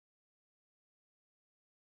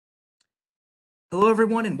Hello,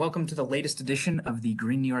 everyone, and welcome to the latest edition of the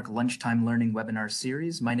Green New York Lunchtime Learning webinar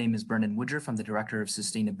series. My name is Brendan Woodruff. I'm the Director of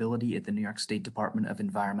Sustainability at the New York State Department of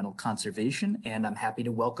Environmental Conservation, and I'm happy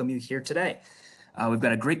to welcome you here today. We've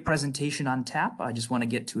got a great presentation on tap. I just want to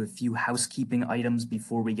get to a few housekeeping items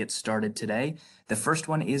before we get started today. The first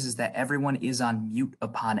one is that everyone is on mute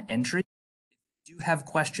upon entry. If you do have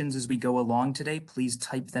questions as we go along today, please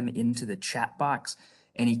type them into the chat box.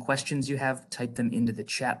 Any questions you have, type them into the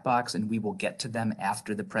chat box and we will get to them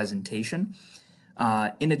after the presentation.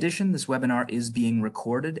 In addition, this webinar is being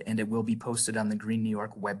recorded and it will be posted on the Green New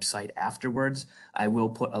York website afterwards. I will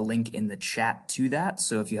put a link in the chat to that.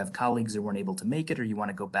 So if you have colleagues that weren't able to make it or you want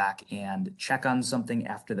to go back and check on something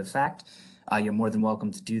after the fact, you're more than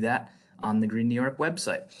welcome to do that on the Green New York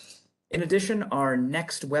website. In addition, our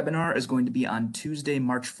next webinar is going to be on Tuesday,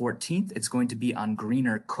 March 14th. It's going to be on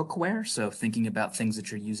greener cookware, so thinking about things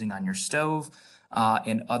that you're using on your stove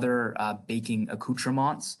and other baking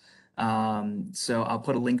accoutrements. So I'll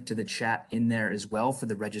put a link to the chat in there as well for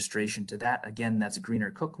the registration to that. Again, that's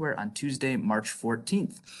greener cookware on Tuesday, March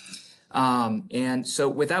 14th. And so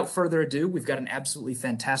without further ado, we've got an absolutely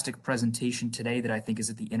fantastic presentation today that I think is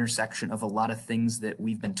at the intersection of a lot of things that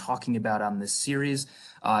we've been talking about on this series.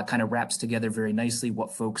 Kind of wraps together very nicely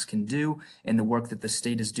what folks can do and the work that the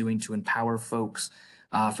state is doing to empower folks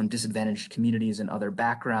from disadvantaged communities and other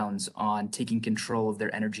backgrounds on taking control of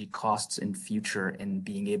their energy costs in future and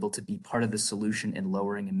being able to be part of the solution in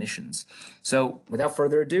lowering emissions. So without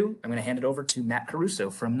further ado, I'm going to hand it over to Matt Caruso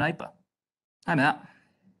from NYPA. Hi, Matt.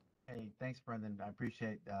 Hey, thanks, Brendan. I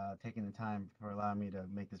appreciate taking the time for allowing me to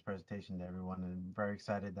make this presentation to everyone, and I'm very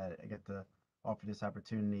excited that I get to offer this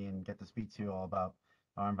opportunity and get to speak to you all about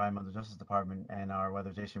our Environmental Justice Department and our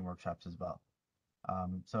weatherization workshops as well.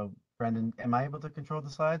 So, Brendan, am I able to control the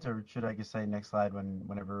slides, or should I just say next slide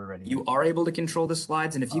whenever we're ready? You are able to control the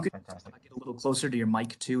slides, and if you could fantastic. get a little closer to your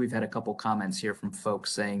mic too. We've had a couple comments here from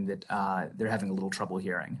folks saying that they're having a little trouble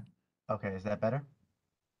hearing. Okay, is that better?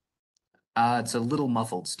 It's a little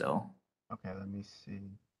muffled still. Okay, let me see.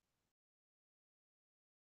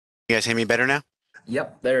 You guys hear me better now?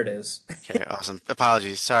 Yep, there it is. Okay, awesome.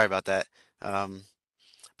 Apologies. Sorry about that.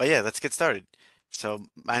 But yeah, let's get started. So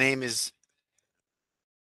my name is,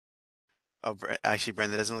 actually,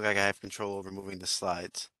 Brenda, it doesn't look like I have control over moving the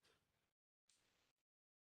slides.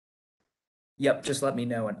 Yep, just let me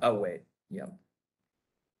know. And oh, wait. Yep.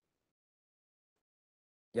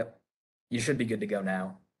 Yep. You should be good to go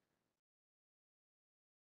now.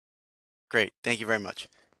 Great. Thank you very much.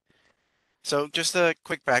 So just a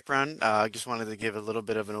quick background. I just wanted to give a little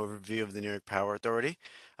bit of an overview of the New York Power Authority.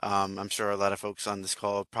 I'm sure a lot of folks on this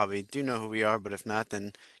call probably do know who we are, but if not,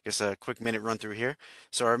 then just a quick minute run through here.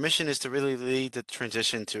 So our mission is to really lead the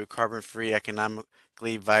transition to a carbon-free,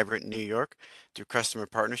 economically vibrant New York through customer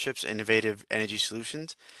partnerships, innovative energy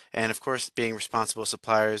solutions, and of course, being responsible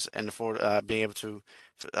suppliers and being able to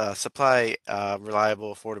supply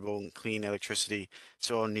reliable, affordable, and clean electricity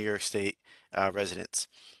to all New York State residents.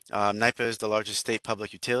 NYPA is the largest state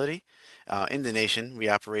public utility in the nation. We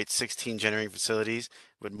operate 16 generating facilities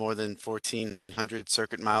with more than 1,400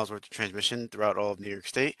 circuit miles worth of transmission throughout all of New York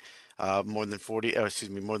State. More than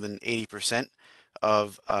 80%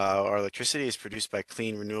 of our electricity is produced by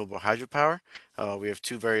clean, renewable hydropower. We have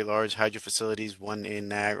two very large hydro facilities, one in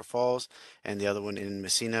Niagara Falls and the other one in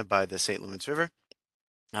Messina by the St. Lawrence River.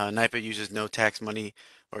 NYPA uses no tax money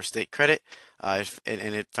or state credit, and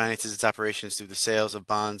it finances its operations through the sales of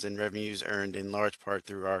bonds and revenues earned in large part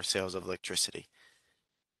through our sales of electricity.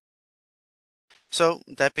 So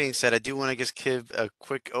that being said, I do want to just give a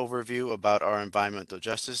quick overview about our Environmental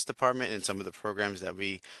Justice Department and some of the programs that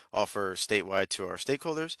we offer statewide to our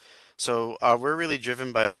stakeholders. So we're really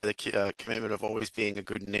driven by the commitment of always being a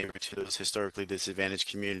good neighbor to those historically disadvantaged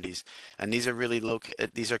communities, and these are really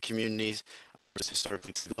these are communities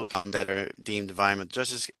historically that are deemed environmental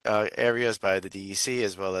justice areas by the DEC,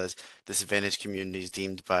 as well as disadvantaged communities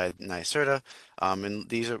deemed by NYSERDA. And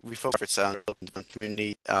we focus on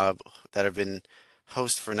community that have been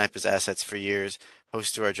host for NYPA's assets for years,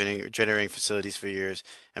 host to our generating facilities for years,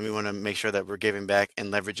 and we want to make sure that we're giving back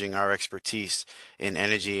and leveraging our expertise in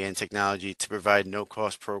energy and technology to provide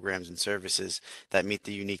no-cost programs and services that meet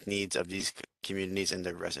the unique needs of these communities and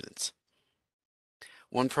their residents.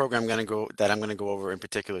 One program that I'm going to go over in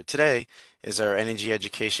particular today is our energy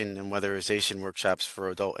education and weatherization workshops for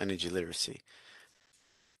adult energy literacy.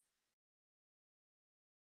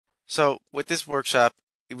 So with this workshop,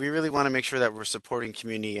 we really want to make sure that we're supporting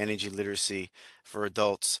community energy literacy for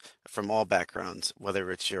adults from all backgrounds,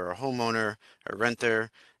 whether it's you're a homeowner, a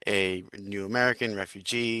renter, a new American,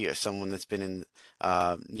 refugee, or someone that's been in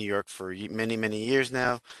New York for many, many years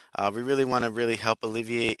now. We really want to really help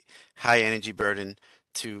alleviate high energy burden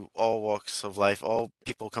to all walks of life, all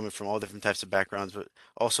people coming from all different types of backgrounds, but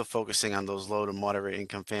also focusing on those low to moderate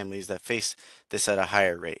income families that face this at a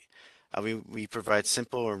higher rate. We provide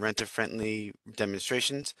simple and renter-friendly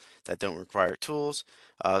demonstrations that don't require tools.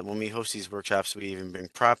 When we host these workshops, we even bring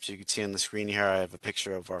props. You can see on the screen here, I have a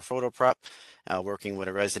picture of our photo prop, working with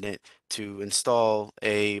a resident to install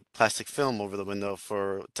a plastic film over the window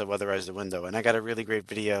to weatherize the window. And I got a really great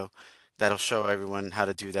video that'll show everyone how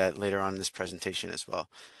to do that later on in this presentation as well.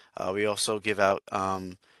 We also give out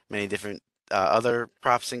many different other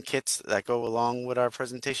props and kits that go along with our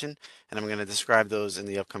presentation, and I'm going to describe those in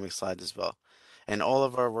the upcoming slides as well. And all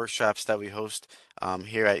of our workshops that we host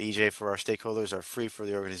here at EJ for our stakeholders are free for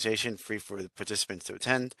the organization, free for the participants to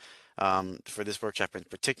attend. For this workshop in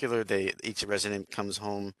particular, each resident comes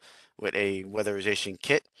home with a weatherization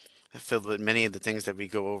kit filled with many of the things that we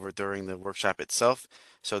go over during the workshop itself.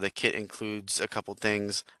 So the kit includes a couple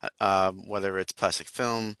things, whether it's plastic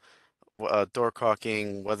film, door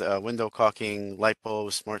caulking, window caulking, light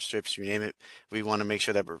bulbs, smart strips, you name it. We want to make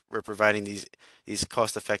sure that we're providing these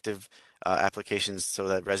cost-effective applications so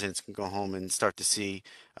that residents can go home and start to see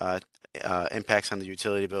uh, impacts on the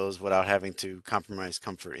utility bills without having to compromise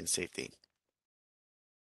comfort and safety.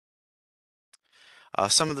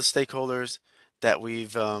 Some of the stakeholders that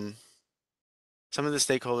we've Some of the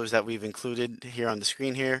stakeholders that we've included here on the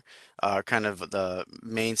screen here are kind of the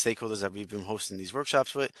main stakeholders that we've been hosting these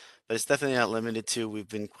workshops with, but it's definitely not limited to. We've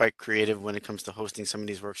been quite creative when it comes to hosting some of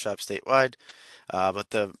these workshops statewide. But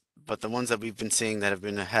the ones that we've been seeing that have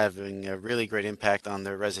been having a really great impact on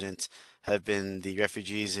their residents have been the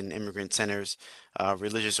refugees and immigrant centers,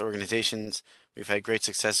 religious organizations. We've had great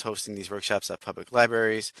success hosting these workshops at public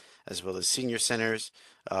libraries as well as senior centers.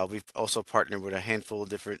 We've also partnered with a handful of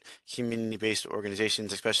different community-based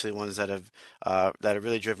organizations, especially ones that are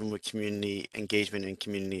really driven with community engagement and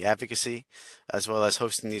community advocacy, as well as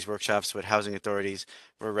hosting these workshops with housing authorities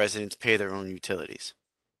where residents pay their own utilities.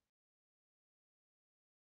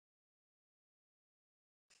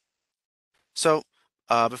 So,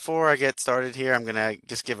 before I get started here, I'm gonna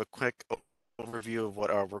just give a quick overview of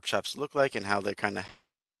what our workshops look like and how they kind of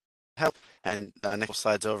help. And next couple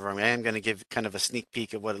slides over, I am going to give kind of a sneak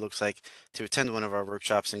peek of what it looks like to attend one of our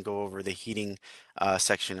workshops and go over the heating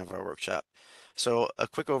section of our workshop. So a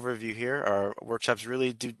quick overview here. Our workshops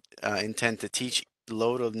really do intend to teach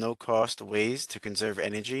low to no cost ways to conserve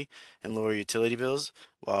energy and lower utility bills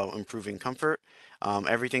while improving comfort.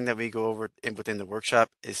 Everything that we go over within the workshop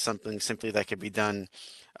is something simply that can be done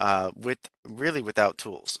with really without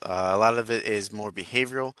tools. A lot of it is more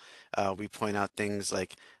behavioral. We point out things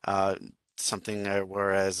like uh, something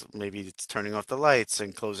whereas maybe it's turning off the lights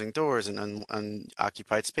and closing doors in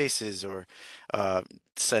unoccupied spaces, or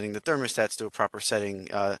setting the thermostats to a proper setting.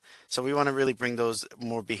 So we want to really bring those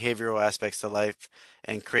more behavioral aspects to life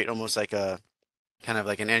and create almost like a kind of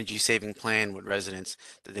like an energy saving plan with residents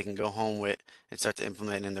that they can go home with and start to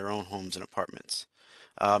implement in their own homes and apartments.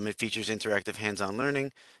 It features interactive hands-on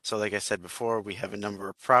learning. So like I said before, we have a number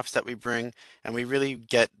of props that we bring, and we really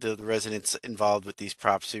get the residents involved with these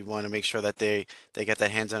props. We want to make sure that they get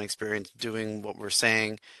that hands-on experience doing what we're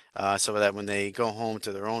saying, so that when they go home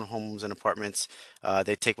to their own homes and apartments,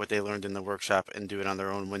 they take what they learned in the workshop and do it on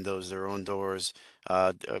their own windows, their own doors,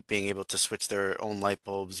 being able to switch their own light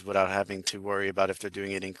bulbs without having to worry about if they're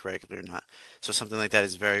doing it incorrectly or not. So something like that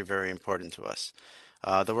is very, very important to us.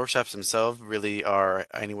 The workshops themselves really are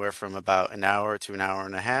anywhere from about an hour to an hour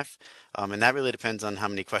and a half, and that really depends on how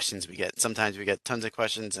many questions we get. Sometimes we get tons of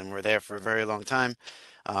questions and we're there for a very long time,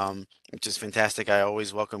 which is fantastic. I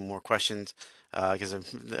always welcome more questions because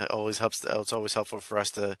it always helps. It's always helpful for us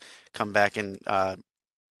to come back and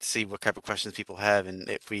see what type of questions people have, and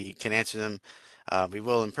if we can answer them, we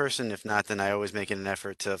will in person. If not, then I always make it an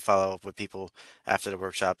effort to follow up with people after the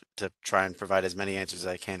workshop to try and provide as many answers as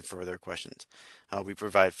I can for their questions. We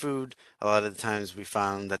provide food. A lot of the times we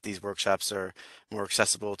found that these workshops are more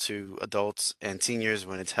accessible to adults and seniors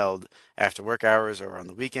when it's held after work hours or on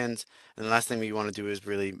the weekends. And the last thing we want to do is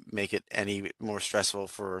really make it any more stressful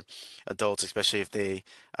for adults, especially if they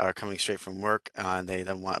are coming straight from work. We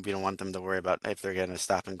don't want them to worry about if they're going to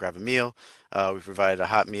stop and grab a meal. We provide a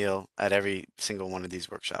hot meal at every single one of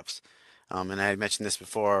these workshops. And I had mentioned this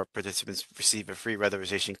before, participants receive a free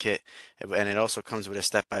weatherization kit, and it also comes with a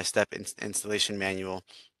step-by-step installation manual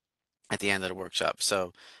at the end of the workshop.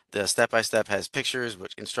 So the step-by-step has pictures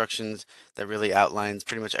with instructions that really outlines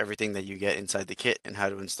pretty much everything that you get inside the kit and how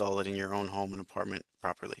to install it in your own home and apartment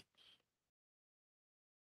properly.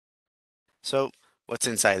 So what's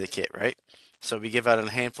inside the kit, right? So we give out a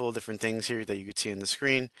handful of different things here that you could see on the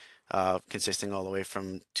screen, consisting all the way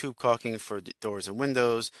from tube caulking for doors and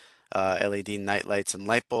windows, LED night lights and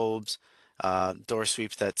light bulbs, door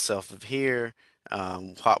sweeps that self-adhere,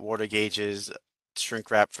 hot water gauges,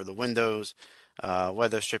 shrink wrap for the windows,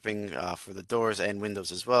 weather stripping for the doors and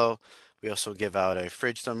windows as well. We also give out a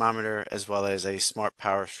fridge thermometer as well as a smart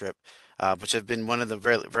power strip, which have been one of the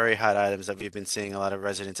very, very hot items that we've been seeing a lot of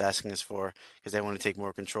residents asking us for because they want to take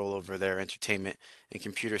more control over their entertainment and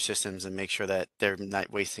computer systems and make sure that they're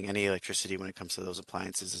not wasting any electricity when it comes to those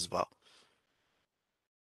appliances as well.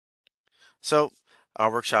 So,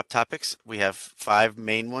 our workshop topics, we have five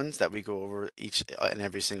main ones that we go over each and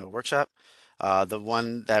every single workshop. The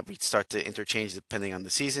one that we start to interchange depending on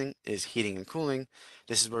the season is heating and cooling.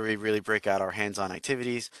 This is where we really break out our hands-on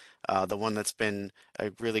activities. The one that's been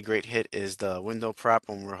a really great hit is the window prop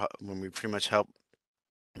when we pretty much help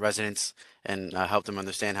residents and help them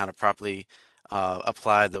understand how to properly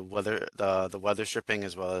apply the weather stripping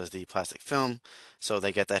as well as the plastic film, so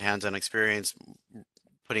they get that hands-on experience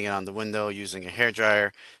putting it on the window using a hair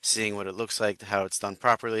dryer, seeing what it looks like, how it's done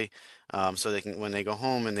properly, so they can when they go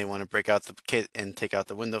home and they want to break out the kit and take out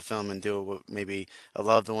the window film and do it with maybe a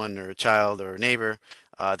loved one or a child or a neighbor,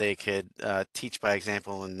 they could teach by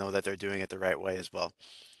example and know that they're doing it the right way as well.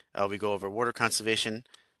 We go over water conservation,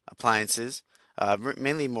 appliances,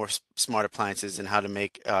 mainly more smart appliances and how to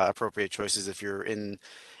make appropriate choices if you're in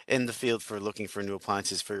the field for looking for new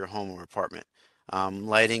appliances for your home or apartment.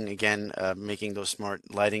 Lighting, again, making those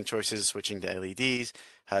smart lighting choices, switching to LEDs,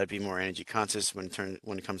 how to be more energy conscious when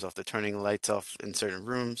it comes off to turning the lights off in certain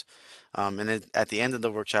rooms. And then at the end of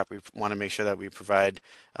the workshop, we want to make sure that we provide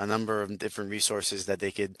a number of different resources that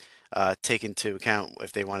they could take into account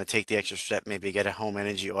if they want to take the extra step, maybe get a home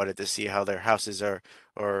energy audit to see how their houses are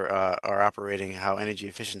operating, how energy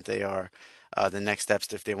efficient they are. The next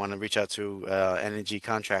steps if they want to reach out to energy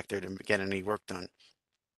contractor to get any work done.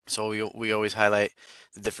 So we always highlight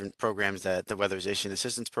the different programs that the Weatherization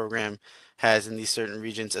Assistance Program has in these certain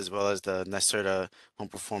regions, as well as the NESERTA home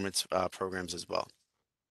performance programs as well.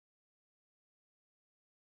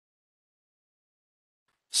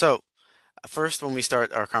 So first, when we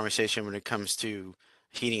start our conversation when it comes to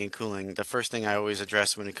heating and cooling, the first thing I always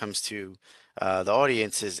address when it comes to the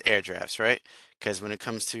audience is air drafts, right? Because when it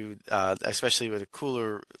comes to, especially with the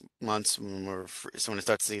cooler months, so when it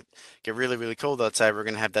starts to get really, really cold outside, we're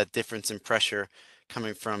going to have that difference in pressure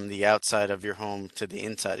coming from the outside of your home to the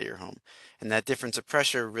inside of your home. And that difference of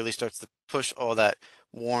pressure really starts to push all that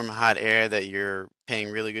warm, hot air that you're paying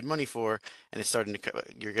really good money for, and it's starting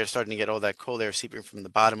to get all that cold air seeping from the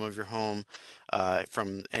bottom of your home,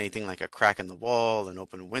 from anything like a crack in the wall, an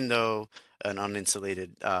open window, an uninsulated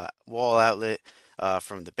wall outlet,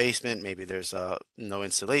 from the basement. Maybe there's no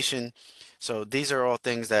insulation. So these are all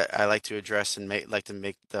things that I like to address and like to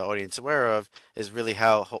make the audience aware of is really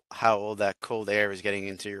how all that cold air is getting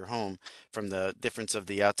into your home from the difference of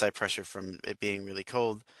the outside pressure from it being really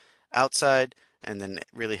cold outside and then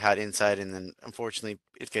really hot inside, and then unfortunately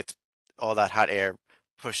it gets all that hot air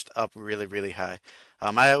pushed up really, really high.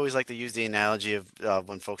 I always like to use the analogy of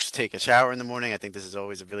when folks take a shower in the morning. I think this is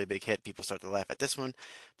always a really big hit. People start to laugh at this one.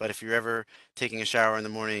 But if you're ever taking a shower in the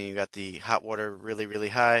morning and you got the hot water really, really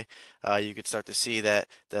high, you could start to see that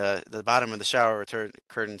the bottom of the shower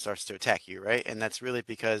curtain starts to attack you, right? And that's really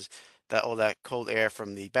because all that cold air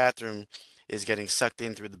from the bathroom is getting sucked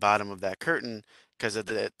in through the bottom of that curtain because of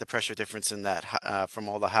the pressure difference in that from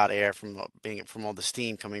all the hot air from all the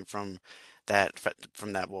steam coming from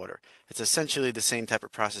from that water. It's essentially the same type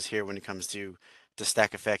of process here when it comes to the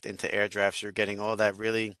stack effect into air drafts. You're getting all that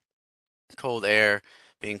really cold air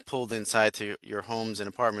being pulled inside to your homes and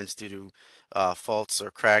apartments due to faults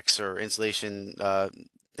or cracks or insulation,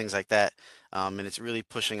 things like that. And it's really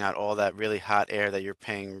pushing out all that really hot air that you're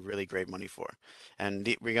paying really great money for. And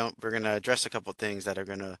we're going to address a couple things that are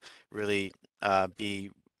going to really be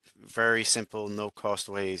very simple, no cost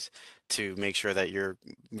ways to make sure that you're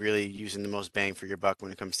really using the most bang for your buck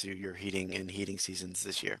when it comes to your heating and heating seasons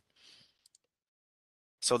this year.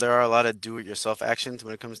 So there are a lot of do-it-yourself actions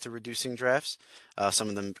when it comes to reducing drafts. Some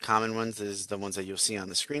of the common ones is the ones that you'll see on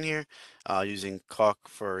the screen here, using caulk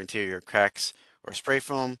for interior cracks or spray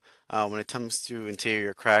foam. When it comes to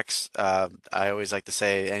interior cracks, I always like to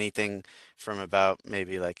say anything from about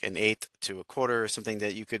maybe like an eighth to a quarter or something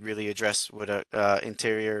that you could really address with a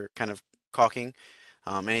interior kind of caulking.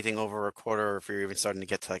 Anything over a quarter, or if you're even starting to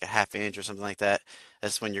get to like a half inch or something like that,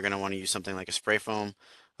 that's when you're going to want to use something like a spray foam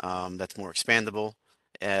that's more expandable.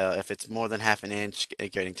 If it's more than half an inch,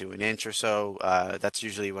 getting to an inch or so, that's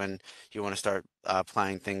usually when you want to start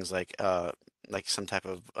applying things like like some type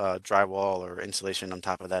of drywall or insulation on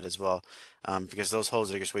top of that as well, because those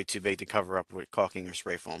holes are just way too big to cover up with caulking or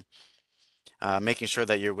spray foam. Making sure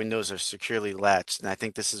that your windows are securely latched, and I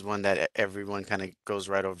think this is one that everyone kind of goes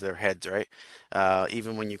right over their heads, right?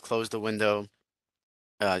 Even when you close the window,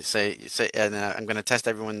 and I'm going to test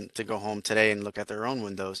everyone to go home today and look at their own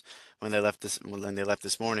windows when they left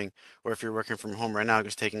this morning, or if you're working from home right now,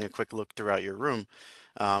 just taking a quick look throughout your room.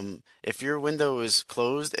 If your window is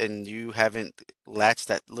closed and you haven't latched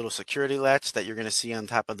that little security latch that you're going to see on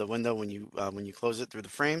top of the window when you close it through the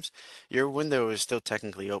frames, your window is still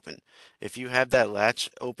technically open. If you have that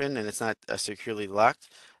latch open and it's not securely locked,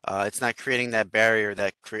 it's not creating that barrier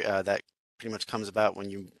that pretty much comes about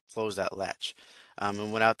when you close that latch.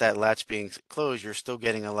 And without that latch being closed, you're still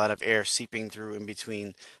getting a lot of air seeping through in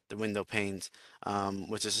between the window panes,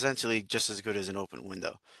 which is essentially just as good as an open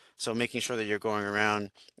window. So making sure that you're going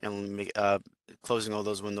around and closing all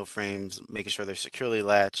those window frames, making sure they're securely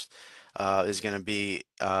latched, is going to be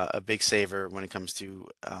a big saver when it comes to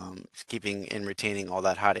keeping and retaining all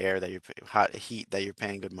that hot air that hot heat that you're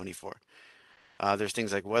paying good money for. There's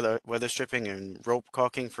things like weather stripping and rope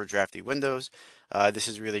caulking for drafty windows. This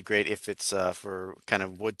is really great if it's for kind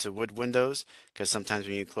of wood to wood windows, because sometimes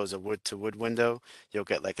when you close a wood to wood window, you'll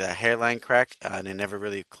get like a hairline crack, and it never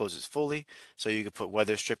really closes fully. So you could put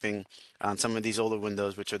weather stripping on some of these older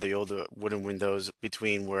windows, which are the older wooden windows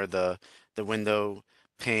between where the window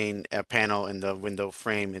panel and the window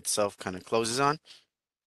frame itself kind of closes on.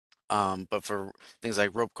 But for things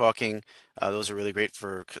like rope caulking, those are really great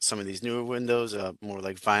for some of these newer windows, more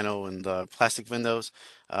like vinyl and plastic windows,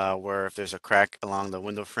 where if there's a crack along the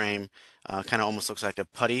window frame, kind of almost looks like a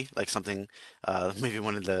putty, like something maybe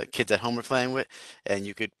one of the kids at home are playing with, and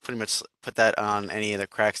you could pretty much put that on any of the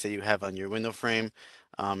cracks that you have on your window frame.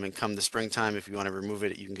 And come the springtime, if you want to remove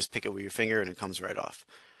it, you can just pick it with your finger and it comes right off.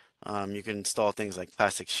 You can install things like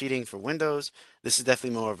plastic sheeting for windows. This is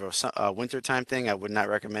definitely more of a winter time thing. I would not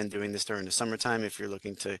recommend doing this during the summertime if you're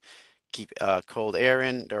looking to keep cold air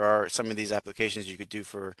in. There are some of these applications you could do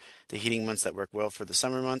for the heating months that work well for the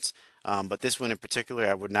summer months. But this one in particular,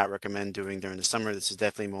 I would not recommend doing during the summer. This is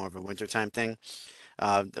definitely more of a wintertime thing.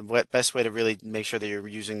 The best way to really make sure that you're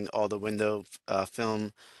using all the window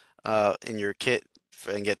film in your kit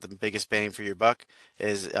and get the biggest bang for your buck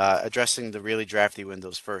is addressing the really drafty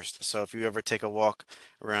windows first. So if you ever take a walk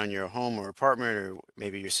around your home or apartment, or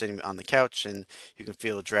maybe you're sitting on the couch and you can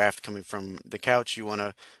feel a draft coming from the couch, you want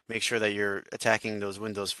to make sure that you're attacking those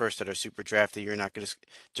windows first that are super drafty. You're not going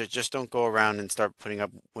to just don't go around and start putting up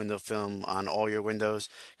window film on all your windows,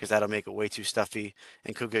 because that'll make it way too stuffy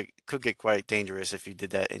and could get quite dangerous if you did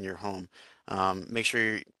that in your home. Make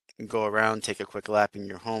sure you go around, take a quick lap in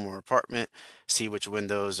your home or apartment, see which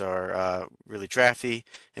windows are really drafty,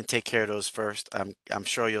 and take care of those first. I'm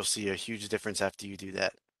sure you'll see a huge difference after you do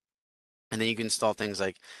that. And then you can install things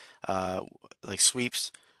uh, like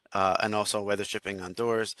sweeps and also weather stripping on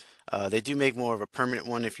doors. They do make more of a permanent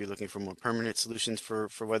one if you're looking for more permanent solutions for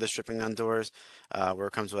weather stripping on doors, where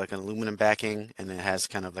it comes with like an aluminum backing and it has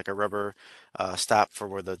kind of like a rubber stop for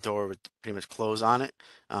where the door would pretty much close on it,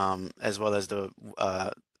 as well as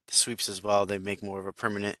sweeps as well. They make more of a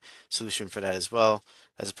permanent solution for that as well,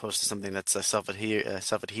 as opposed to something that's a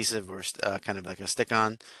self-adhesive or kind of like a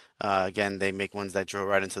stick-on. Again, they make ones that drill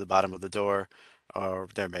right into the bottom of the door, or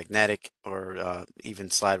they're magnetic, or even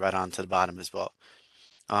slide right onto the bottom as well.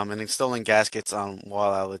 And installing gaskets on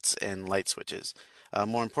wall outlets and light switches.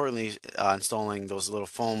 More importantly, installing those little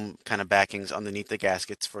foam kind of backings underneath the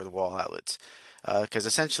gaskets for the wall outlets. Because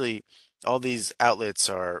essentially, all these outlets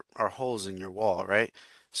are holes in your wall, right?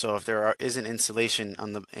 So if isn't insulation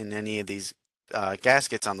in any of these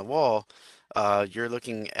gaskets on the wall, you're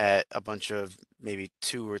looking at a bunch of maybe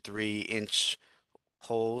 2 or 3 inch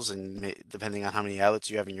holes, and depending on how many outlets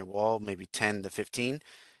you have in your wall, maybe 10 to 15.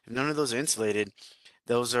 If none of those are insulated,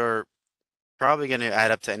 those are probably going to add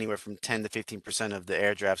up to anywhere from 10 to 15% of the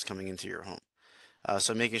air drafts coming into your home.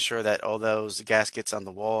 So making sure that all those gaskets on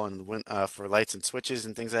the wall and for lights and switches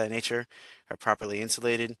and things of that nature are properly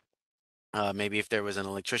insulated. Maybe if there was an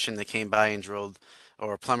electrician that came by and drilled,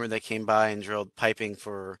 or a plumber that came by and drilled piping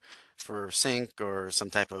for sink or some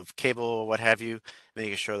type of cable or what have you,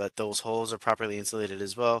 making sure that those holes are properly insulated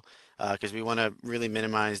as well, because we want to really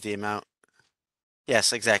minimize the amount.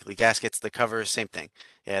 Yes, exactly. Gaskets, the covers, same thing.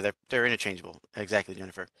 Yeah, they're interchangeable. Exactly,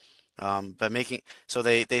 Jennifer. But making so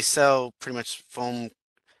they sell pretty much foam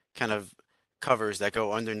kind of covers that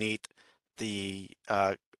go underneath the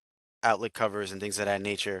outlet covers and things of that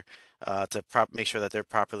nature, to make sure that they're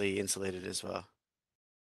properly insulated as well.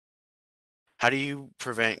 How do you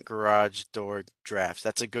prevent garage door drafts?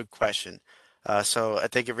 That's a good question. So I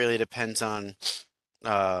think it really depends on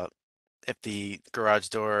uh, if the garage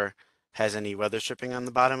door has any weather stripping on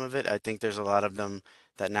the bottom of it. I think there's a lot of them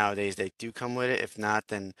that nowadays they do come with it. If not,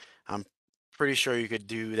 then I'm pretty sure you could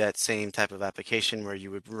do that same type of application where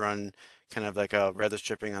you would run kind of like a weather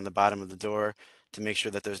stripping on the bottom of the door to make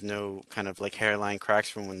sure that there's no kind of like hairline cracks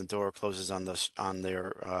from when the door closes on on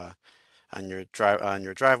their on your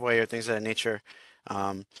driveway or things of that nature.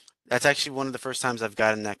 Um, that's actually one of the first times I've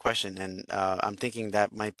gotten that question, and I'm thinking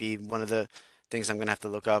that might be one of the things I'm gonna have to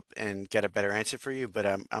look up and get a better answer for you. But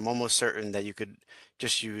I'm almost certain that you could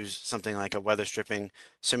just use something like a weather stripping,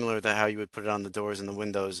 similar to how you would put it on the doors and the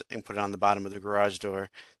windows, and put it on the bottom of the garage door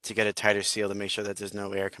to get a tighter seal to make sure that there's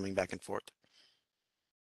no air coming back and forth.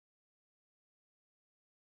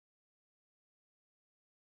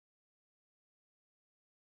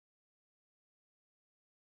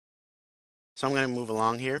 So I'm gonna move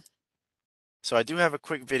along here. So I do have a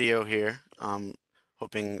quick video here.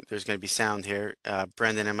 Hoping there's going to be sound here.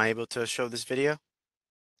 Brendan, am I able to show this video?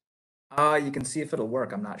 You can see if it'll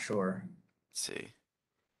work. I'm not sure. Let's see.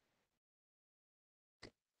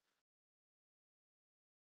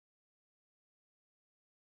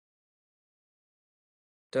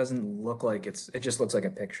 Doesn't look like it just looks like a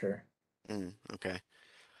picture. Okay.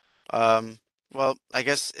 Um, well, I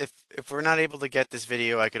guess if we're not able to get this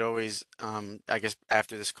video, I could always, I guess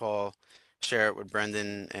after this call, share it with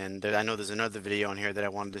Brendan. And I know there's another video on here that I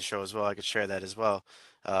wanted to show as well. I could share that as well,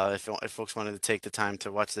 if folks wanted to take the time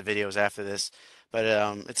to watch the videos after this. But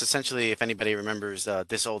it's essentially, if anybody remembers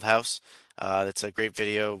This Old House, it's a great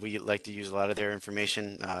video. We like to use a lot of their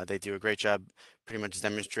information. They do a great job pretty much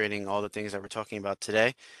demonstrating all the things that we're talking about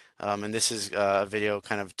today. And this is a video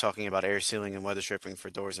kind of talking about air sealing and weather stripping for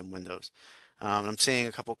doors and windows. I'm seeing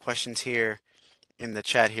a couple questions here in the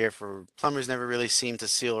chat here for plumbers never really seem to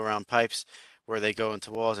seal around pipes where they go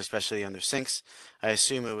into walls, especially under sinks. I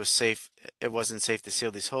assume it wasn't safe to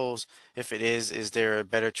seal these holes. If it is there a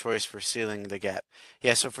better choice for sealing the gap?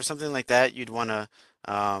 Yeah, so for something like that, you'd want to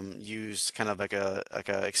use kind of like a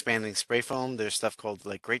expanding spray foam. There's stuff called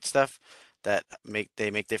like great stuff that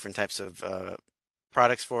they make different types of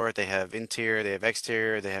products for it. They have interior, they have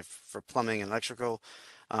exterior, they have for plumbing and electrical.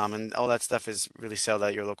 And all that stuff is really sold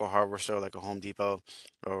at your local hardware store like a Home Depot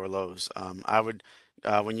or Lowe's.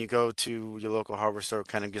 When you go to your local hardware store,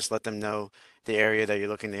 kind of just let them know the area that you're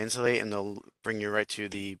looking to insulate, and they'll bring you right to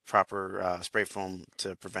the proper spray foam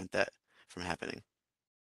to prevent that from happening.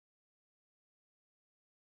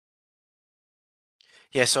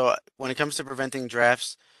 Yeah, so when it comes to preventing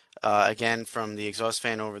drafts, again, from the exhaust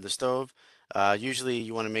fan over the stove, usually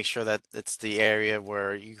you want to make sure that it's the area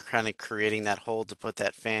where you're kind of creating that hole to put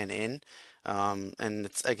that fan in. And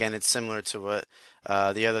it's again, it's similar to what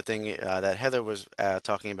the other thing that Heather was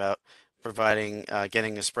talking about, providing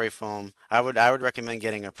getting a spray foam. I would recommend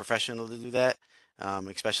getting a professional to do that,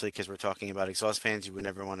 especially because we're talking about exhaust fans. You would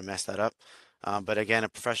never want to mess that up. But again, a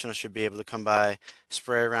professional should be able to come by,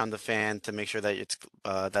 spray around the fan to make sure that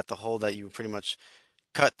that the hole that you pretty much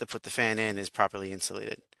cut to put the fan in is properly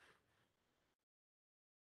insulated.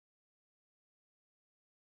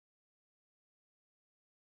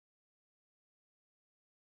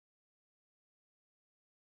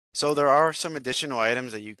 So there are some additional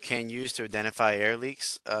items that you can use to identify air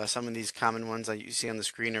leaks. Some of these common ones that you see on the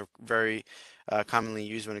screen are very commonly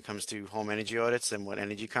used when it comes to home energy audits and what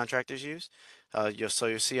energy contractors use. You'll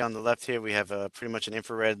see on the left here we have pretty much an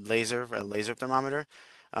infrared laser, a laser thermometer.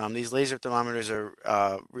 These laser thermometers are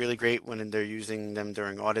really great when they're using them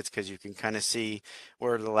during audits because you can kind of see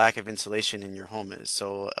where the lack of insulation in your home is.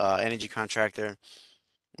 So energy contractor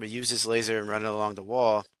will use this laser and run it along the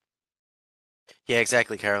wall. Yeah,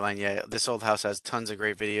 exactly, Caroline. Yeah, this old house has tons of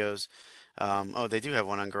great videos. Oh, they do have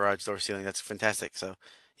one on garage door sealing. That's fantastic. So,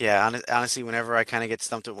 yeah, honestly, whenever I kind of get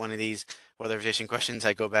stumped with one of these weatherization questions,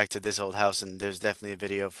 I go back to this old house, and there's definitely a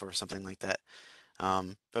video for something like that.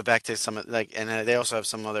 But back to and they also have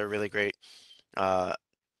some other really great uh,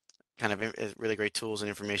 really great tools and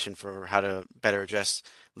information for how to better address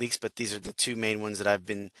leaks. But these are the two main ones that I've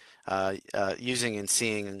been using and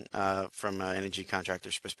seeing from an energy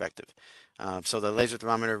contractor's perspective. So the laser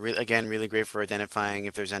thermometer, again, really great for identifying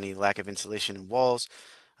if there's any lack of insulation in walls.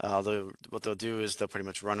 What they'll do is they'll pretty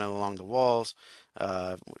much run it along the walls,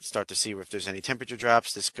 start to see if there's any temperature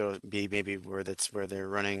drops. This could be maybe where they're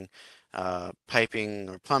running piping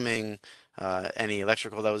or plumbing, any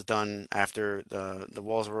electrical that was done after the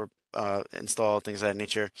walls were installed, things of that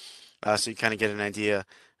nature. So you kind of get an idea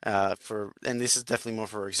and this is definitely more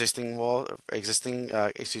for excuse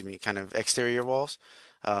me, kind of exterior walls.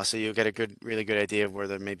 So you'll get a really good idea of where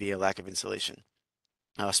there may be a lack of insulation.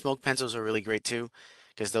 Smoke pencils are really great too.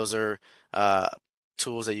 because those are uh,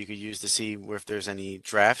 tools that you could use to see if there's any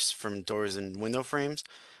drafts from doors and window frames.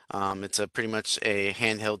 It's a pretty much a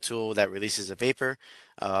handheld tool that releases a vapor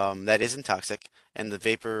that isn't toxic, and the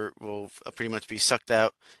vapor will pretty much be sucked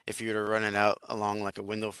out if you were to run it out along like a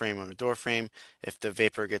window frame or a door frame. If the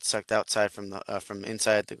vapor gets sucked outside from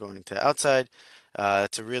inside to going to outside,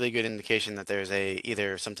 it's a really good indication that there's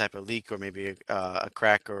either some type of leak or maybe a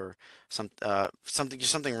crack or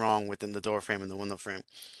something wrong within the door frame and the window frame.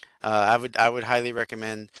 I would highly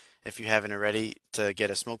recommend, if you haven't already, to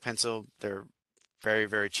get a smoke pencil. They're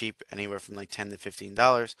very cheap, anywhere from like $10 to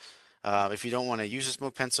 $15. If you don't want to use a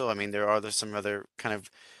smoke pencil, I mean, there are some other kind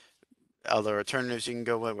of other alternatives you can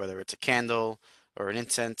go with, whether it's a candle or an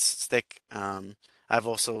incense stick. I've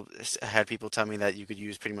also had people tell me that you could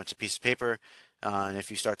use pretty much a piece of paper, and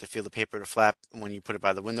if you start to feel the paper to flap when you put it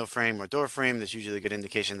by the window frame or door frame, that's usually a good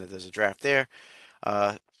indication that there's a draft there.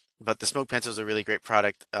 Uh, but the smoke pencil is a really great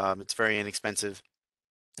product. It's very inexpensive,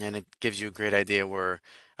 and it gives you a great idea where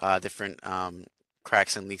different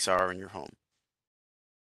cracks and leaks are in your home.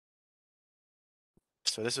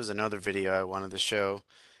 So this was another video I wanted to show,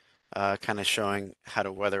 kind of showing how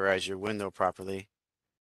to weatherize your window properly.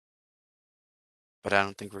 But I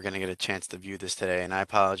don't think we're going to get a chance to view this today, and I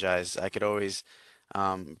apologize. I could always,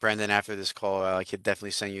 Brendan, after this call, I could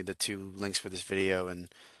definitely send you the two links for this video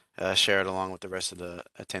and share it along with the rest of the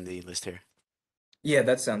attendee list here. Yeah,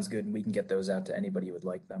 that sounds good, and we can get those out to anybody who would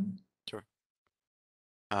like them. Sure.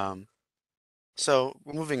 Um, So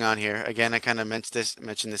moving on here, again, I kind of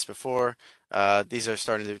mentioned this before. These are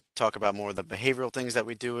starting to talk about more of the behavioral things that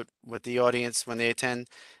we do with the audience when they attend,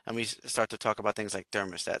 and we start to talk about things like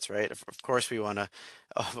thermostats, right? Of course, we want to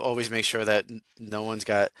always make sure that no one's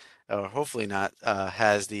got, or hopefully not,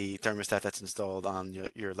 has the thermostat that's installed on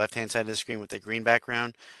your left-hand side of the screen with the green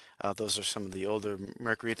background. Those are some of the older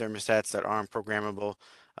Mercury thermostats that aren't programmable.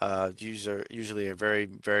 These are usually a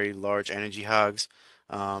very large energy hogs.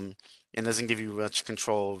 Um, and doesn't give you much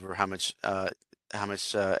control over how much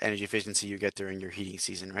energy efficiency you get during your heating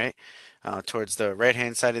season, right? Towards the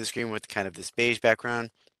right-hand side of the screen with kind of this beige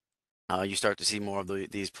background, you start to see more of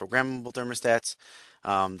these programmable thermostats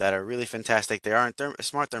that are really fantastic. They aren't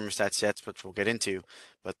smart thermostats yet, which we'll get into,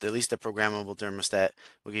 but at least the programmable thermostat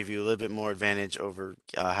will give you a little bit more advantage over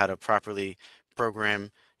how to properly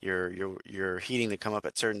program your heating to come up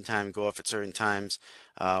at certain time, go off at certain times,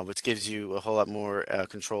 which gives you a whole lot more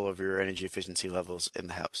control over your energy efficiency levels in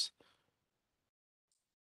the house.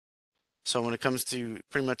 So when it comes to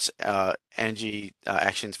pretty much energy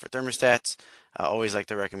actions for thermostats, I always like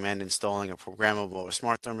to recommend installing a programmable or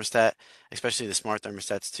smart thermostat, especially the smart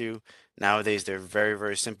thermostats too. Nowadays, they're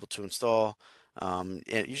very simple to install. And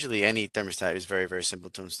usually any thermostat is very simple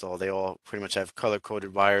to install. They all pretty much have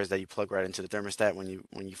color-coded wires that you plug right into the thermostat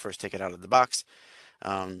when you first take it out of the box.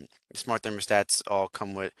 Smart thermostats all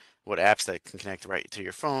come with apps that can connect right to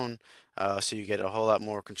your phone, so you get a whole lot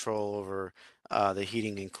more control over the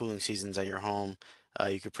heating and cooling seasons at your home.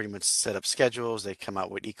 You could pretty much set up schedules. They come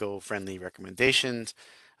out with eco-friendly recommendations.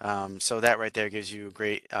 So that right there gives you a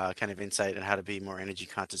great kind of insight on how to be more energy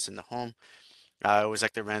conscious in the home. I always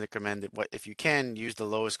like to recommend that if you can, use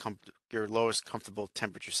your lowest comfortable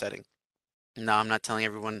temperature setting. Now, I'm not telling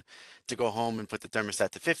everyone to go home and put the thermostat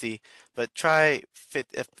to 50, but try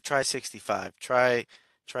 65, try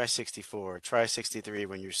 64, try 63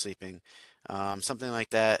 when you're sleeping, something like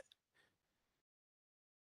that.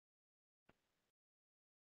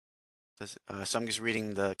 So I'm just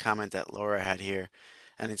reading the comment that Laura had here,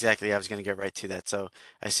 and exactly, I was going to get right to that. So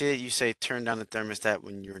I see that you say turn down the thermostat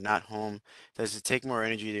when you're not home. Does it take more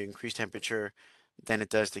energy to increase temperature than it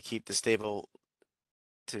does to keep the stable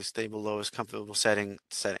lowest comfortable setting?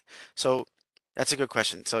 So that's a good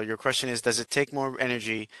question. So your question is, does it take more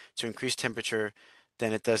energy to increase temperature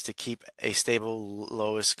than it does to keep a stable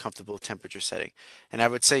lowest comfortable temperature setting? And I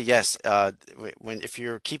would say yes. When if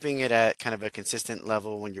you're keeping it at kind of a consistent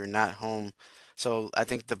level when you're not home. So I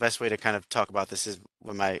think the best way to kind of talk about this is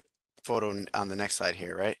with my photo on the next slide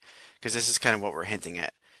here, right? Because this is kind of what we're hinting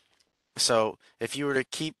at. So if you were to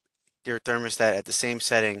keep your thermostat at the same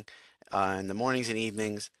setting in the mornings and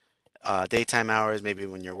evenings, daytime hours, maybe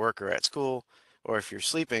when you're work or at school, or if you're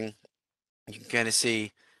sleeping, you can kind of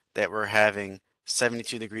see that we're having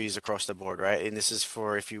 72 degrees across the board, right? And this is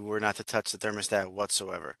for if you were not to touch the thermostat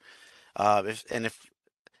whatsoever. If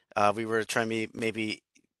we were to try maybe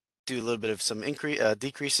do a little bit of some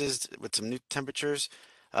decreases with some new temperatures.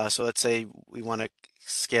 So let's say we want to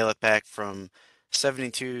scale it back from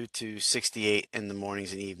 72 to 68 in the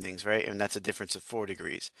mornings and evenings, right? And that's a difference of 4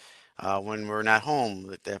 degrees. when we're not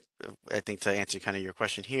home. I think to answer kind of your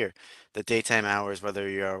question here, the daytime hours, whether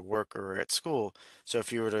you're at work or at school. So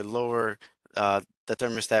if you were to lower the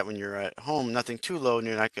thermostat when you're at home, nothing too low, and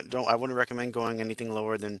you're not don't I wouldn't recommend going anything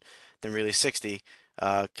lower than really 60,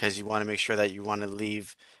 because you want to make sure that you want to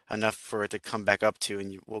leave enough for it to come back up to,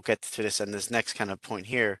 and we'll get to this in this next kind of point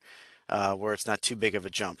here, where it's not too big of a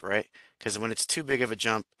jump, right? Because when it's too big of a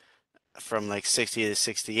jump from like 60 to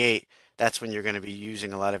 68, that's when you're going to be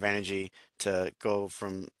using a lot of energy to go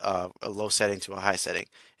from a low setting to a high setting.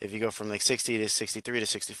 If you go from like 60 to 63 to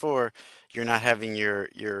 64, you're not having your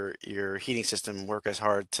heating system work as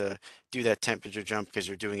hard to do that temperature jump because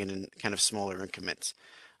you're doing it in kind of smaller increments.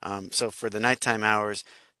 So for the nighttime hours,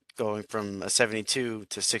 going from a 72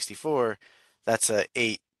 to 64, that's a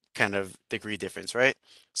 8 kind of degree difference, right?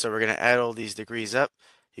 So we're going to add all these degrees up.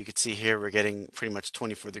 You can see here we're getting pretty much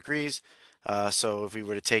 24 degrees. So if we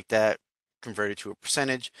were to take that, convert it to a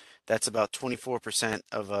percentage, that's about 24%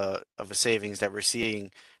 of a savings that we're seeing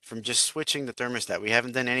from just switching the thermostat. We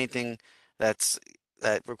haven't done anything that's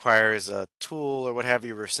that requires a tool or what have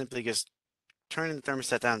you. We're simply just turning the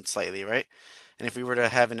thermostat down slightly, right? And if we were to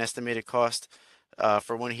have an estimated cost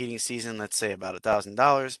for one heating season, let's say about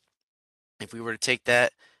 $1,000, if we were to take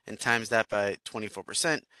that and times that by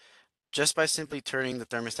 24%, just by simply turning the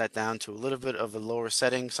thermostat down to a little bit of a lower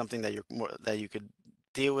setting, something that you could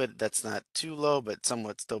deal with that's not too low but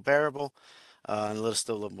somewhat still bearable, and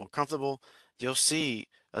still a little more comfortable, you'll see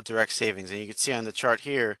a direct savings. And you can see on the chart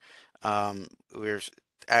here, we're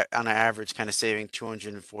on an average kind of saving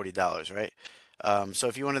 $240, right? So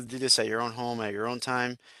if you want to do this at your own home at your own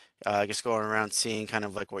time, just going around seeing kind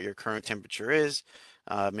of like what your current temperature is,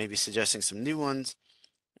 maybe suggesting some new ones,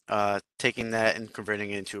 taking that and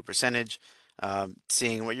converting it into a percentage,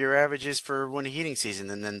 seeing what your average is for one heating season,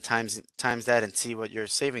 and then times that and see what your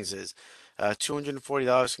savings is.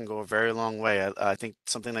 $240 can go a very long way. I think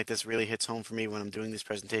something like this really hits home for me when I'm doing these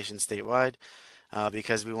presentations statewide,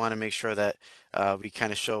 because we want to make sure that we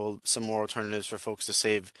kind of show some more alternatives for folks to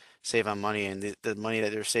save on money, and the money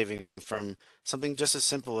that they're saving from something just as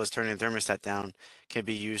simple as turning the thermostat down can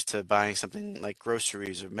be used to buying something like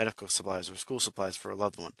groceries or medical supplies or school supplies for a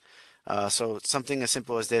loved one. So something as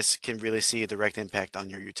simple as this can really see a direct impact on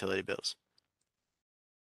your utility bills.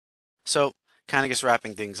 So, kind of just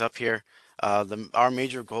wrapping things up here, our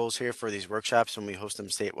major goals here for these workshops when we host them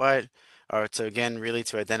statewide are to, again, really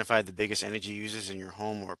to identify the biggest energy users in your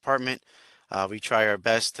home or apartment. We try our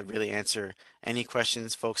best to really answer any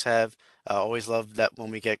questions folks have. Always love that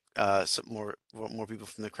when we get some more people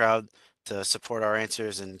from the crowd to support our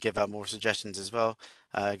answers and give out more suggestions as well.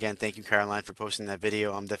 Again, thank you, Caroline, for posting that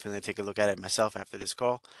video. I'm definitely going to take a look at it myself after this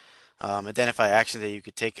call. Identify actions that you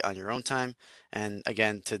could take on your own time, and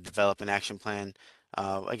again, to develop an action plan.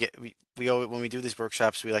 Again, we always, when we do these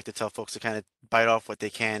workshops, we like to tell folks to kind of bite off what they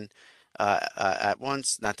can at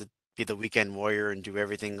once, not to be the weekend warrior and do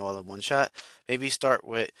everything all in one shot. Maybe start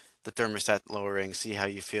with the thermostat lowering, see how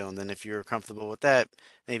you feel, and then if you're comfortable with that,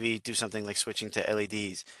 maybe do something like switching to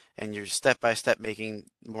LEDs, and you're step by step making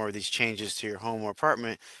more of these changes to your home or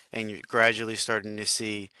apartment, and you're gradually starting to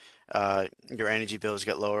see your energy bills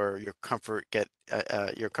get lower, your comfort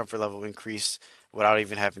level increase without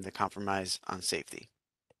even having to compromise on safety.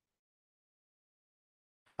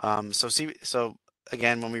 So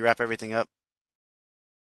again, when we wrap everything up,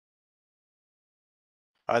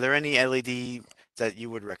 are there any LED that you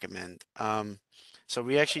would recommend? So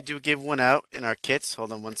we actually do give one out in our kits.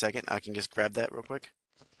 Hold on one second. I can just grab that real quick.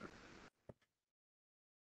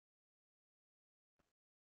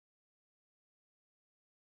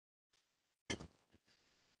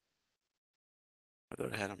 Go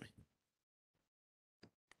ahead on me.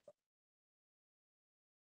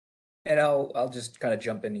 And I'll just kind of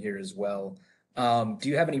jump in here as well. Do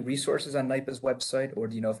you have any resources on NYPA's website, or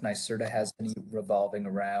do you know if NYSERDA has any revolving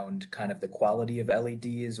around kind of the quality of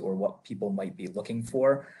LEDs or what people might be looking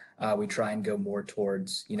for? We try and go more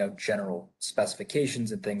towards, general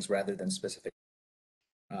specifications and things rather than specific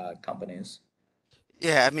companies.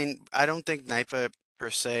 Yeah, I mean, I don't think NYPA per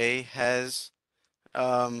se has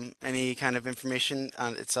any kind of information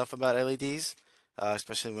on itself about LEDs,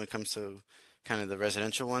 especially when it comes to kind of the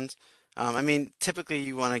residential ones. I mean, typically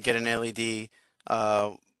you want to get an LED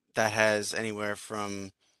uh, that has anywhere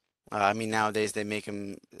from, I mean, nowadays they make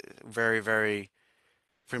them very, very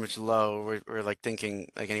pretty much low. We're like thinking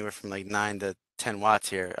like anywhere from like 9 to 10 watts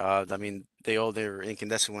here. I mean, the older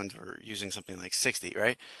incandescent ones were using something like 60,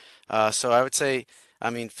 right? So I would say, I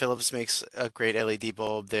mean, Philips makes a great LED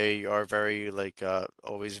bulb. They are very like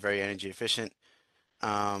always very energy efficient.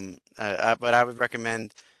 But I would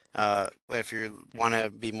recommend if you want to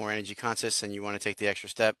be more energy conscious and you want to take the extra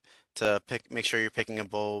step, to make sure you're picking a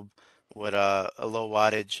bulb with a low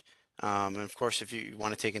wattage. And of course, if you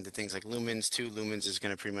want to take into things like lumens, 2 lumens is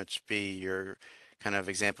going to pretty much be your kind of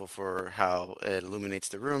example for how it illuminates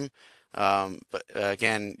the room. But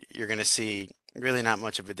again, you're going to see really not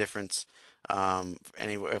much of a difference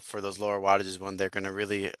anywhere for those lower wattages when they're going to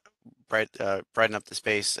really brighten up the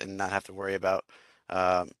space and not have to worry about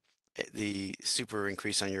um, the super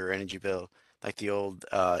increase on your energy bill like the old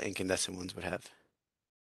incandescent ones would have.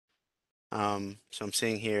 So I'm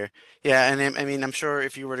seeing here, yeah, and I mean, I'm sure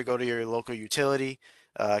if you were to go to your local utility,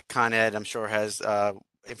 Con Ed, I'm sure has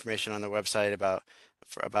information on their website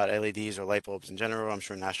about LEDs or light bulbs in general. I'm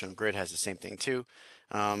sure National Grid has the same thing too.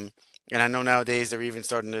 Um, and I know nowadays they're even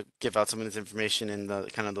starting to give out some of this information in the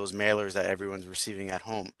kind of those mailers that everyone's receiving at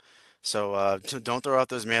home. So don't throw out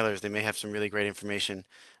those mailers. They may have some really great information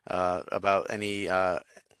about any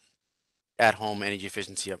at-home energy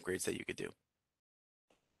efficiency upgrades that you could do.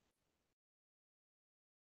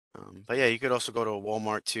 But yeah, you could also go to a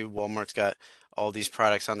Walmart too. Walmart's got all these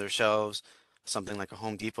products on their shelves. Something like a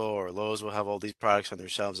Home Depot or Lowe's will have all these products on their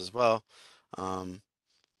shelves as well. Um,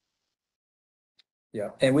 Yeah,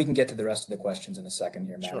 and we can get to the rest of the questions in a second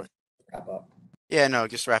here, Matt, sure. if you wrap up. Yeah, no,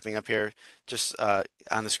 just wrapping up here. Just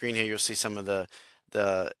on the screen here, you'll see some of the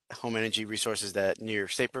home energy resources that New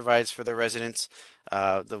York State provides for their residents.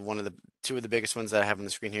 The one of the two of the biggest ones that I have on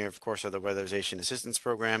the screen here, of course, are the Weatherization Assistance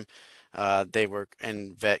Program. They work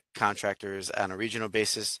and vet contractors on a regional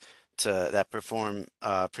basis to that perform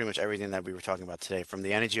pretty much everything that we were talking about today, from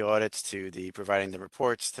the energy audits to the providing the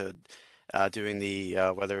reports to doing the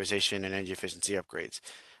weatherization and energy efficiency upgrades.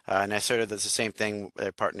 And I sort of does the same thing.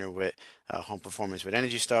 They partner with Home Performance with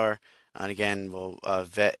Energy Star. And again, we'll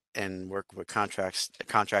vet and work with contractors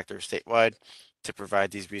statewide to provide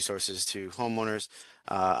these resources to homeowners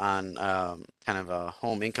on kind of a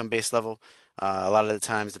home income based level. A lot of the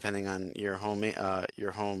times, depending on your home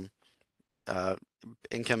uh,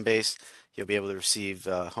 income base, you'll be able to receive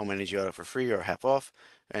home energy audit for free or half off.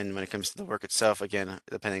 And when it comes to the work itself, again,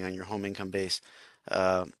 depending on your home income base,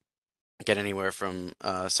 uh, get anywhere from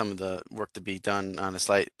some of the work to be done on a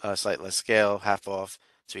slight less scale, half off,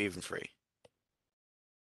 to even free.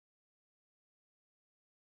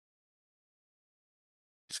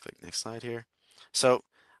 Just click next slide here. So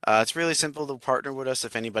it's really simple to partner with us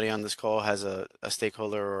if anybody on this call has a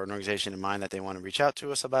stakeholder or an organization in mind that they want to reach out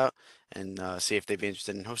to us about and see if they'd be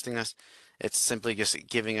interested in hosting us. It's simply just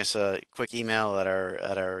giving us a quick email at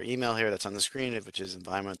our email here that's on the screen, which is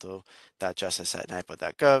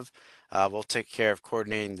environmental.justice@nipa.gov. We'll take care of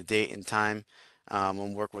coordinating the date and time.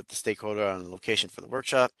 We'll work with the stakeholder on the location for the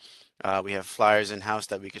workshop. We have flyers in house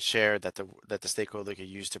that we could share that the stakeholder could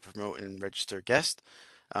use to promote and register guests.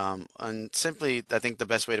 And simply, I think the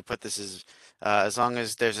best way to put this is as long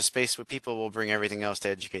as there's a space with people, we'll bring everything else to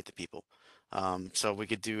educate the people. So we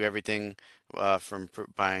could do everything from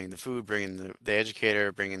buying the food, bringing the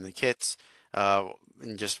educator, bringing the kits, uh,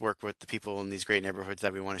 and just work with the people in these great neighborhoods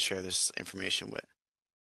that we want to share this information with.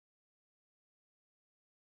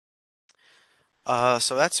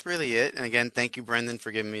 So that's really it. And again, thank you, Brendan,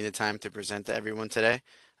 for giving me the time to present to everyone today.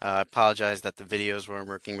 I apologize that the videos weren't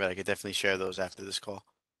working, but I could definitely share those after this call.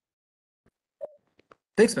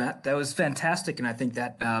 Thanks, Matt. That was fantastic, and I think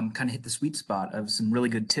that kind of hit the sweet spot of some really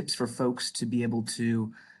good tips for folks to be able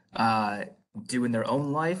to uh, do in their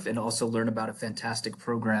own life, and also learn about a fantastic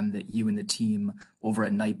program that you and the team over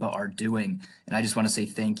at NIPA are doing. And I just want to say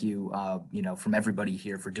thank you, from everybody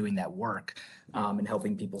here for doing that work and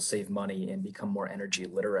helping people save money and become more energy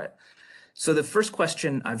literate. So the first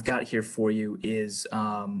question I've got here for you is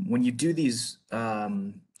when you do these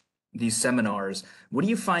seminars, what do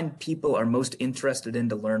you find people are most interested in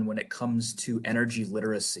to learn when it comes to energy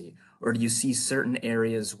literacy? Or do you see certain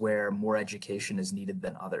areas where more education is needed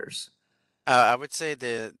than others? I would say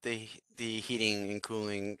the heating and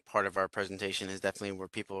cooling part of our presentation is definitely where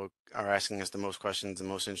people are asking us the most questions and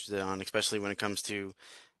most interested on, especially when it comes to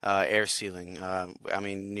air sealing. I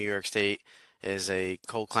mean, New York State is a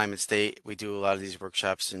cold climate state. We do a lot of these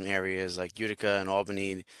workshops in areas like Utica and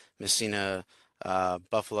Albany, Messina,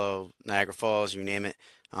 Buffalo, Niagara Falls, you name it.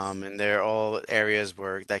 And they're all areas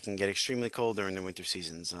where that can get extremely cold during the winter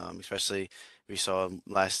seasons, especially we saw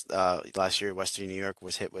last year, Western New York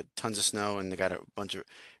was hit with tons of snow, and they got a bunch of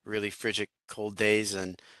really frigid, cold days,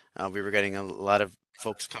 and we were getting a lot of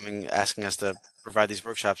folks coming asking us to provide these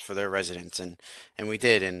workshops for their residents, and we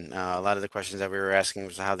did. And a lot of the questions that we were asking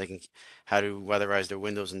was how to weatherize their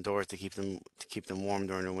windows and doors to keep them warm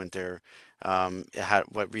during the winter.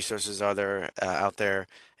 What resources are there out there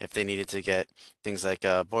if they needed to get things like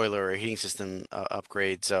a boiler or a heating system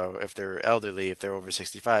upgrades. If they're elderly, if they're over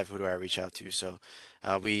 65, who do I reach out to? So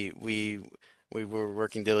uh, we we we were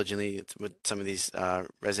working diligently with some of these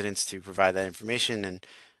residents to provide that information and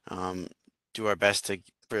um, do our best to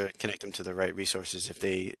connect them to the right resources if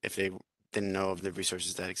they didn't know of the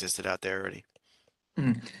resources that existed out there already.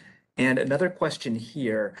 Mhm. And another question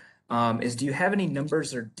here is, do you have any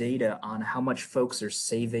numbers or data on how much folks are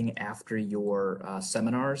saving after your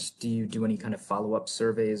seminars? Do you do any kind of follow-up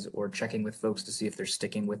surveys or checking with folks to see if they're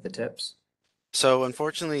sticking with the tips? So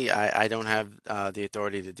unfortunately, I don't have the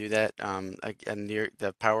authority to do that. And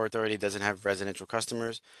the Power Authority doesn't have residential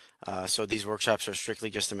customers. So these workshops are strictly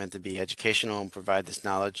just meant to be educational and provide this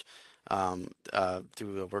knowledge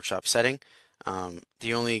through a workshop setting.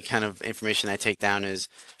 The only kind of information I take down is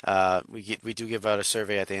we do give out a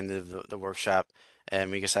survey at the end of the workshop,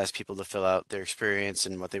 and we just ask people to fill out their experience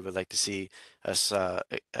and what they would like to see us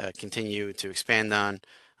continue to expand on.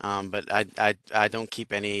 But I don't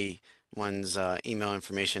keep any one's email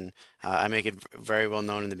information. I make it very well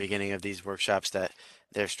known in the beginning of these workshops that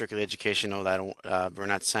they're strictly educational. That we're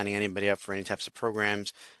not signing anybody up for any types of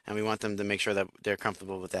programs, and we want them to make sure that they're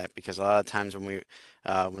comfortable with that because a lot of times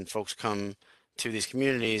when folks come to these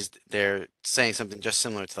communities, they're saying something just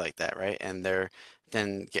similar to like that, right? And they're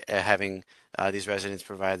then having these residents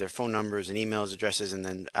provide their phone numbers and emails addresses, and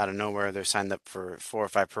then out of nowhere, they're signed up for 4 or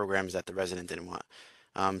 5 programs that the resident didn't want.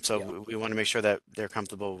 So Yeah. we want to make sure that they're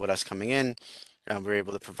comfortable with us coming in. We're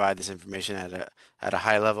able to provide this information at a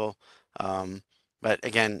high level. Um, but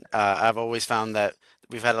again, I've always found that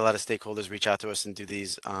we've had a lot of stakeholders reach out to us and do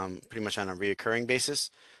these pretty much on a reoccurring basis.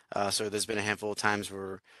 So there's been a handful of times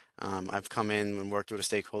where I've come in and worked with a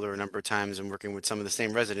stakeholder a number of times and working with some of the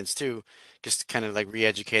same residents too, just kind of like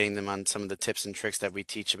re-educating them on some of the tips and tricks that we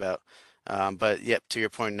teach about. But yep, to your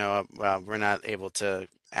point, Noah, we're not able to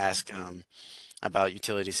ask about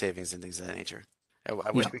utility savings and things of that nature.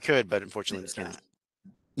 I Yeah. wish we could, but unfortunately we Makes sense. cannot.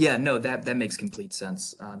 Yeah, no, that makes complete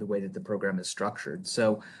sense, the way that the program is structured.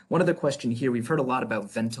 So one other question here, we've heard a lot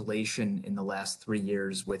about ventilation in the last 3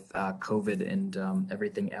 years with COVID and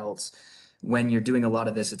everything else. When you're doing a lot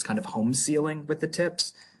of this, it's kind of home sealing with the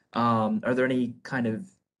tips. Are there any kind of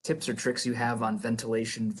tips or tricks you have on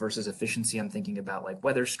ventilation versus efficiency? I'm thinking about like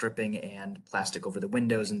weather stripping and plastic over the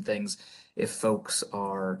windows and things. If folks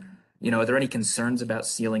are, are there any concerns about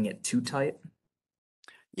sealing it too tight?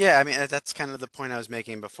 Yeah, I mean that's kind of the point I was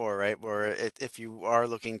making before, right? Where if you are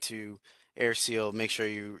looking to air seal, make sure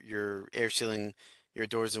you're air sealing your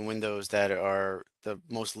doors and windows that are the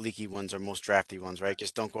most leaky ones or most drafty ones, right?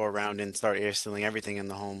 Just don't go around and start air sealing everything in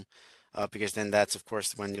the home, because then that's of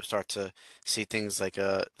course when you'll start to see things like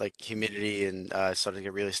humidity and start to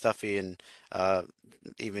get really stuffy and uh,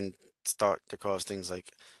 even start to cause things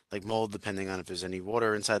like mold, depending on if there's any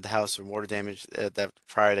water inside the house or water damage that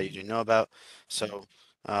prior that you didn't know about. So.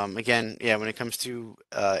 Again, yeah, when it comes to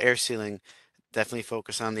air sealing, definitely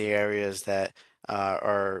focus on the areas that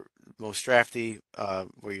are most drafty,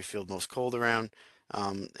 where you feel most cold around.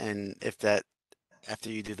 And if that,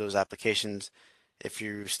 after you do those applications, if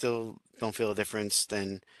you still don't feel a difference,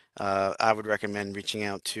 then I would recommend reaching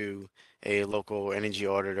out to a local energy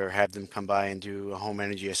auditor, have them come by and do a home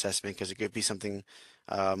energy assessment because it could be something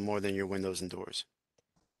more than your windows and doors.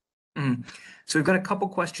 Mhm. So we've got a couple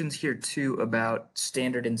questions here too about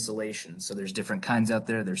standard insulation. So there's different kinds out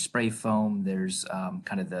there. There's spray foam. There's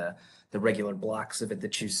kind of the regular blocks of it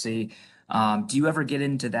that you see. Do you ever get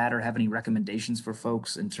into that or have any recommendations for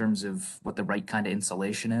folks in terms of what the right kind of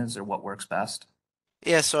insulation is or what works best?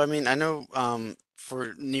 Yeah, so I mean, I know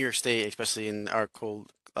for New York State, especially in our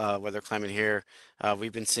cold weather climate here,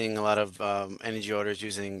 we've been seeing a lot of energy orders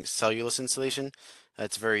using cellulose insulation.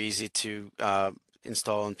 It's very easy to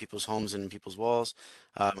install in people's homes and in people's walls.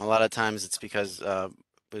 A lot of times it's because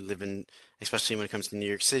we live in, especially when it comes to New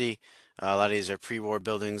York City, a lot of these are pre-war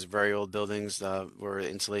buildings, very old buildings where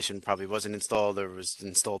insulation probably wasn't installed or was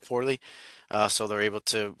installed poorly. So they're able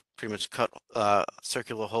to pretty much cut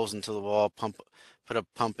circular holes into the wall, put a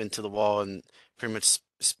pump into the wall and pretty much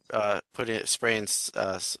put it spray in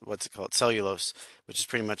what's it called, cellulose, which is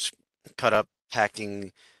pretty much cut up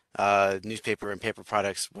packing newspaper and paper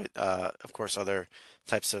products with of course other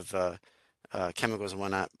types of chemicals and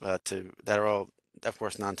whatnot to that are all of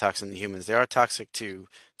course non-toxic to humans. They are toxic to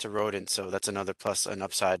rodents, so that's another plus an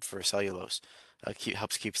upside for cellulose.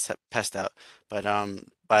 Helps keep pest out. But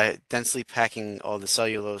by densely packing all the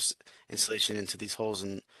cellulose insulation into these holes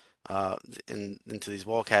into these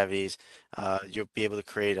wall cavities, you'll be able to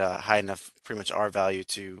create a high enough, pretty much R value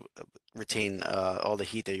to retain all the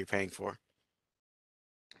heat that you're paying for.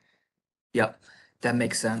 Yep, that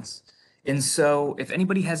makes sense. And so, if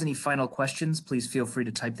anybody has any final questions, please feel free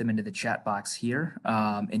to type them into the chat box here.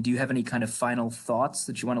 And do you have any kind of final thoughts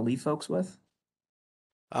that you want to leave folks with?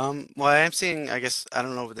 Well, I am seeing, I guess, I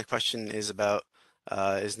don't know what the question is about.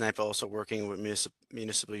 Is NIPA also working with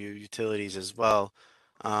municipal utilities as well?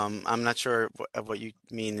 I'm not sure of what you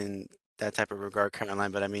mean in that type of regard,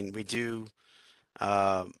 Caroline, but I mean, we do,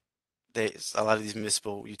 uh, a lot of these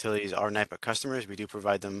municipal utilities are NIPA customers. We do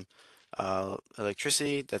provide them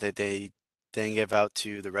electricity that they then give out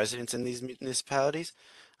to the residents in these municipalities.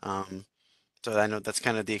 Um, so I know that's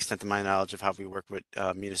kind of the extent of my knowledge of how we work with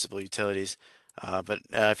municipal utilities. But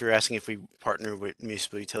if you're asking if we partner with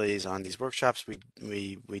municipal utilities on these workshops,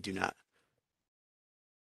 we do not.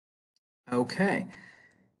 Okay.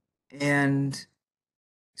 And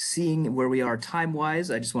seeing where we are time-wise,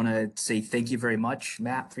 I just want to say thank you very much,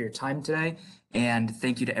 Matt, for your time today. And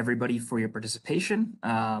thank you to everybody for your participation.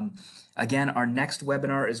 Again, our next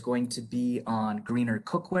webinar is going to be on greener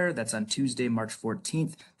cookware. That's on Tuesday, March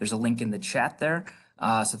 14th. There's a link in the chat there.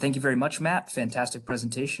 So thank you very much, Matt. Fantastic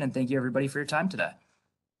presentation. And thank you, everybody, for your time today.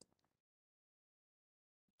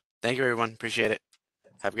 Thank you, everyone. Appreciate it.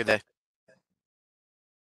 Have a good day.